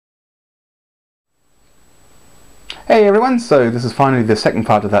Hey everyone, so this is finally the second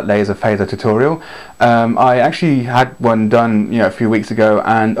part of that laser phaser tutorial. I actually had one done a few weeks ago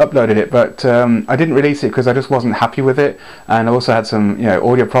and uploaded it, but I didn't release it because I just wasn't happy with it, and I also had some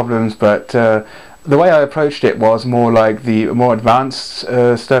audio problems. But the way I approached it was more like the more advanced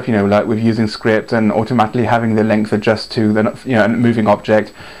stuff, like with using script and automatically having the length adjust to the a moving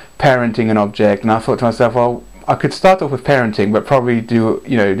object, parenting an object. And I thought to myself, well, I could start off with parenting, but probably do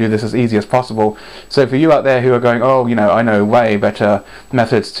this as easy as possible. So for you out there who are going, oh, I know way better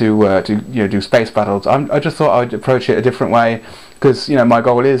methods to do space battles, I just thought I'd approach it a different way, because my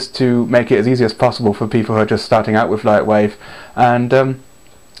goal is to make it as easy as possible for people who are just starting out with Lightwave. And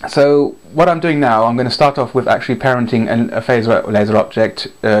so what I'm doing now, I'm going to start off with actually parenting a phaser laser object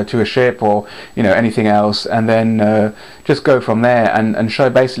to a ship or anything else, and then just go from there and show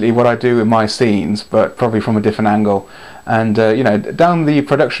basically what I do in my scenes, but probably from a different angle. And down the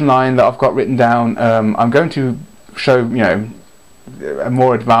production line that I've got written down, I'm going to show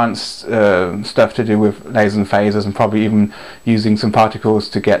more advanced stuff to do with lasers and phasers, and probably even using some particles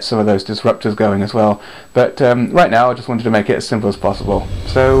to get some of those disruptors going as well. But right now I just wanted to make it as simple as possible.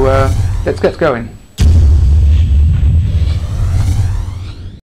 So let's get going.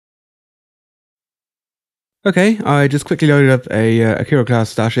 Okay, I just quickly loaded up a Akira class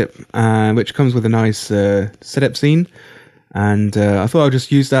starship, which comes with a nice setup scene, and I thought I'd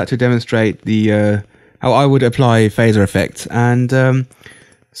just use that to demonstrate the how I would apply phaser effects. And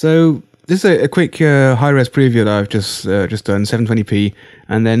so this is a quick high-res preview that I've just done, 720p,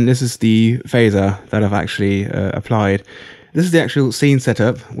 and then this is the phaser that I've actually applied. This is the actual scene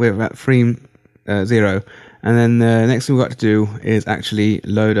setup. We're at frame 0, and then the next thing we've got to do is actually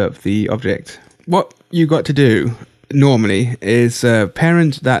load up the object. What you got to do normally is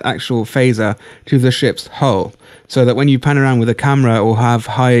parent that actual phaser to the ship's hull, so that when you pan around with a camera or have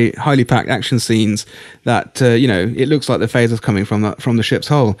highly packed action scenes, that it looks like the phaser's coming from the ship's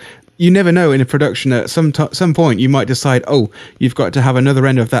hull. You never know in a production, at some point you might decide, oh, you've got to have another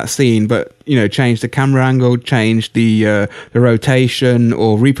end of that scene, but change the camera angle, change the rotation,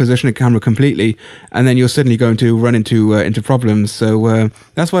 or reposition the camera completely, and then you're suddenly going to run into problems. So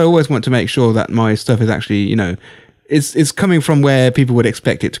that's why I always want to make sure that my stuff is actually it's coming from where people would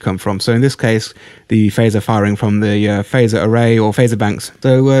expect it to come from. So in this case, the phaser firing from the phaser array or phaser banks.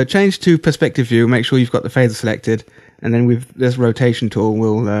 So change to perspective view, make sure you've got the phaser selected, and then with this rotation tool,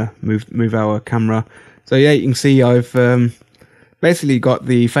 we'll move our camera. So yeah, you can see I've basically got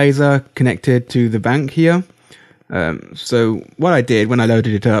the phaser connected to the bank here. So what I did when I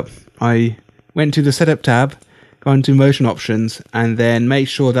loaded it up, I went to the setup tab, gone to motion options, and then make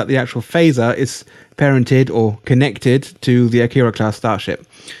sure that the actual phaser is parented or connected to the Akira class starship.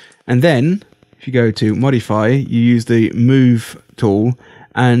 And then if you go to modify, you use the move tool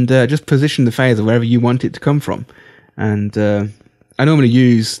and just position the phaser wherever you want it to come from. And I normally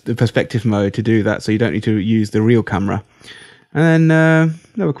use the perspective mode to do that, so you don't need to use the real camera. And then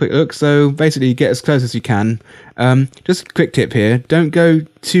have a quick look. So basically get as close as you can. Just a quick tip here, don't go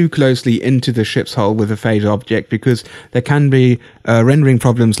too closely into the ship's hull with a phaser object, because there can be rendering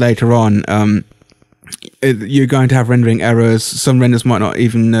problems later on. You're going to have rendering errors. Some renders might not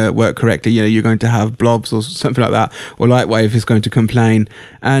even work correctly. You're going to have blobs or something like that, or Lightwave is going to complain.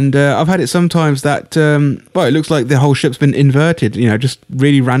 And I've had it sometimes that it looks like the whole ship's been inverted, just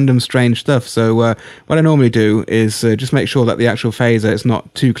really random strange stuff. So what I normally do is just make sure that the actual phaser is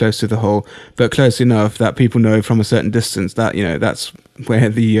not too close to the hull, but close enough that people know from a certain distance that that's where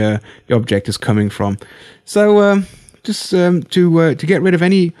the object is coming from. So just to get rid of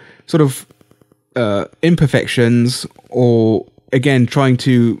any sort of imperfections, or again trying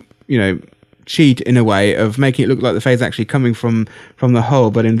to cheat in a way of making it look like the phaser actually coming from the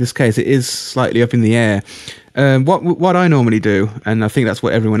hull, but in this case it is slightly up in the air. What I normally do, and I think that's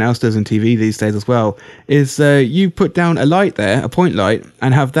what everyone else does in TV these days as well, is you put down a light there, a point light,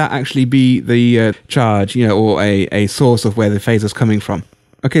 and have that actually be the charge, or a source of where the phaser's coming from.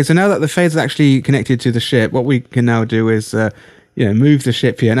 Okay, so now that the phaser's actually connected to the ship, what we can now do is move the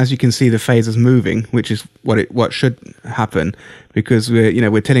ship here, and as you can see, the phaser's moving, which is what should happen, because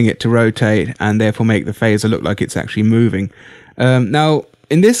we're telling it to rotate and therefore make the phaser look like it's actually moving. Now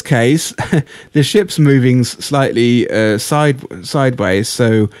in this case, the ship's moving slightly sideways,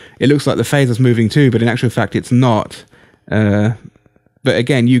 so it looks like the phaser's moving too, but in actual fact it's not. But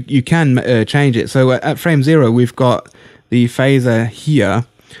again, you can change it. So at frame 0 we've got the phaser here,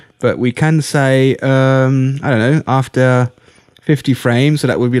 but we can say I don't know, after 50 frames, so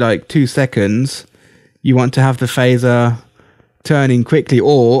that would be like 2 seconds, you want to have the phaser turning quickly,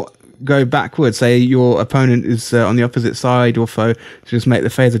 or go backwards. Say your opponent is on the opposite side, or foe, so just make the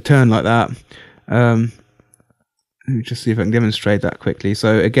phaser turn like that. me just see if I can demonstrate that quickly.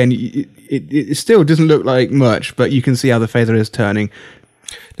 So again, it still doesn't look like much, but you can see how the phaser is turning.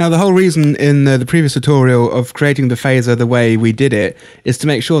 Now, the whole reason in the previous tutorial of creating the phaser the way we did it is to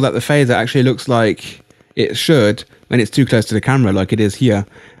make sure that the phaser actually looks like it should when it's too close to the camera, like it is here.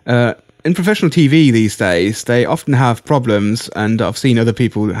 In professional TV these days, they often have problems, and I've seen other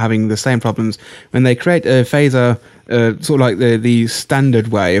people having the same problems when they create a phaser sort of like the standard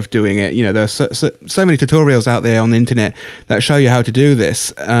way of doing it. You know, there are so many tutorials out there on the internet that show you how to do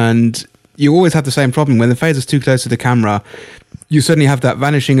this, and you always have the same problem. When the phaser's too close to the camera, you suddenly have that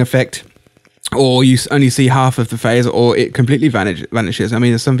vanishing effect, or you only see half of the phaser, or it completely vanishes. I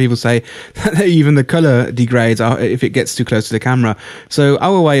mean, some people say that even the color degrades if it gets too close to the camera. So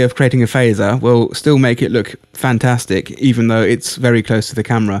our way of creating a phaser will still make it look fantastic, even though it's very close to the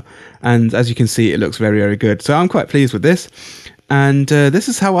camera. And as you can see, it looks very, very good. So I'm quite pleased with this. And this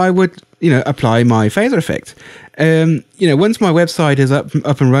is how I would, apply my phaser effect. Once my website is up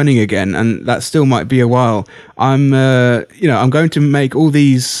and running again, and that still might be a while, I'm going to make all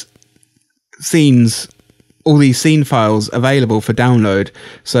these scene files available for download.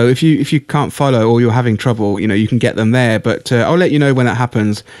 So if you can't follow or you're having trouble, you can get them there. But I'll let you know when that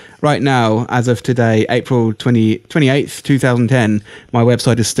happens. Right now, as of today, April 28th, 2010, my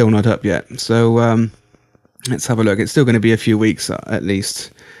website is still not up yet. So let's have a look. It's still going to be a few weeks at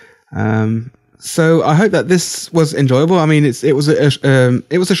least. So I hope that this was enjoyable. I mean, it was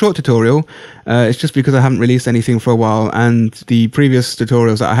a short tutorial. It's just because I haven't released anything for a while, and the previous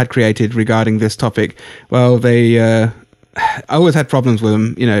tutorials that I had created regarding this topic, well, I always had problems with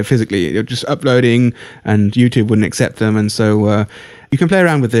them, physically. They're just uploading, and YouTube wouldn't accept them, and so you can play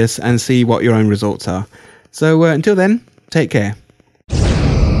around with this and see what your own results are. So until then, take care.